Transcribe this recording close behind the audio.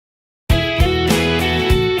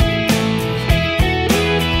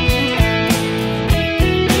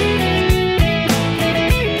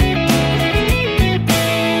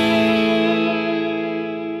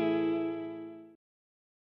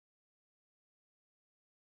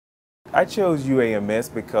I chose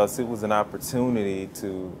UAMS because it was an opportunity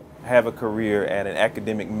to have a career at an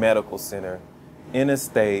academic medical center in a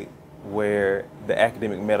state where the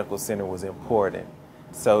academic medical center was important.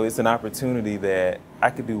 So it's an opportunity that I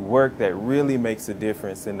could do work that really makes a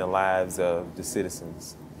difference in the lives of the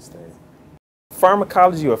citizens of the state.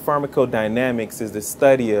 Pharmacology or pharmacodynamics is the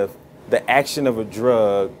study of the action of a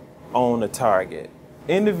drug on a target.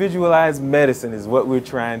 Individualized medicine is what we're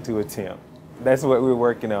trying to attempt. That's what we're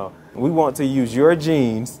working on. We want to use your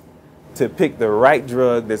genes to pick the right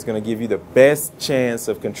drug that's going to give you the best chance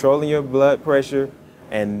of controlling your blood pressure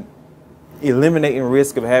and eliminating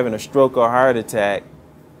risk of having a stroke or heart attack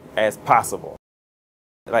as possible.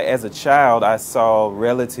 Like as a child, I saw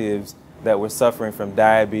relatives that were suffering from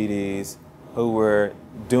diabetes who were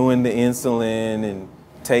doing the insulin and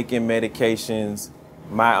taking medications.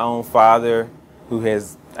 My own father, who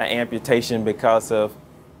has an amputation because of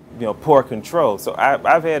poor control. So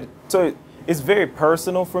it's very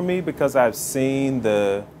personal for me because I've seen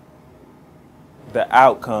the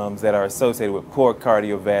outcomes that are associated with poor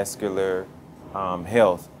cardiovascular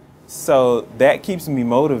health. So that keeps me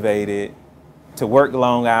motivated to work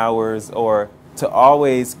long hours or to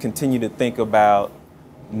always continue to think about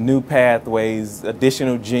new pathways,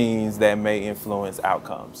 additional genes that may influence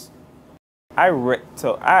outcomes. I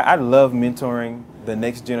love mentoring the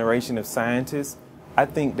next generation of scientists. I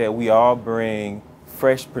think that we all bring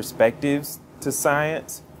fresh perspectives to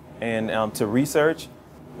science and to research.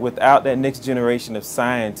 Without that next generation of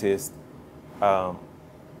scientists,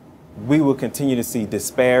 we will continue to see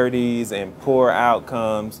disparities and poor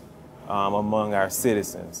outcomes among our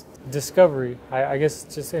citizens. Discovery, I guess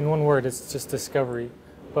just in one word, it's just discovery.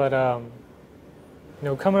 But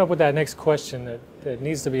coming up with that next question that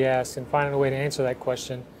needs to be asked and finding a way to answer that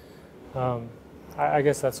question, I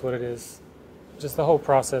guess that's what it is. Just the whole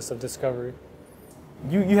process of discovery.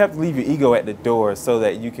 You have to leave your ego at the door so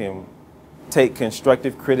that you can take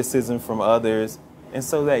constructive criticism from others and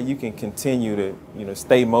so that you can continue to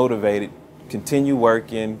stay motivated, continue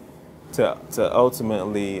working to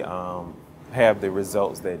ultimately have the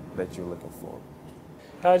results that you're looking for.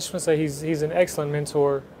 I just want to say he's an excellent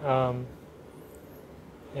mentor,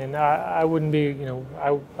 and I wouldn't be I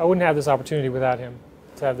wouldn't have this opportunity without him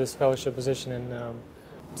to have this fellowship position. And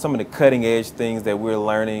some of the cutting edge things that we're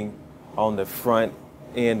learning on the front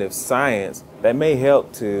end of science that may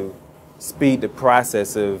help to speed the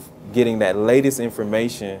process of getting that latest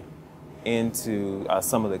information into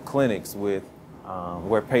some of the clinics with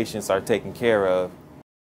where patients are taken care of.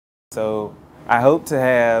 So I hope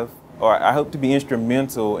to be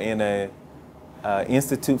instrumental in an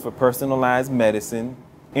Institute for Personalized Medicine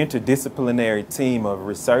interdisciplinary team of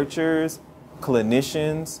researchers,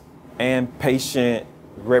 clinicians, and patient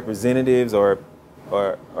representatives or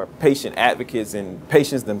patient advocates and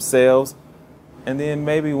patients themselves, and then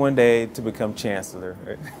maybe one day to become chancellor.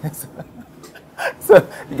 So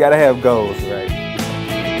you gotta have goals, right?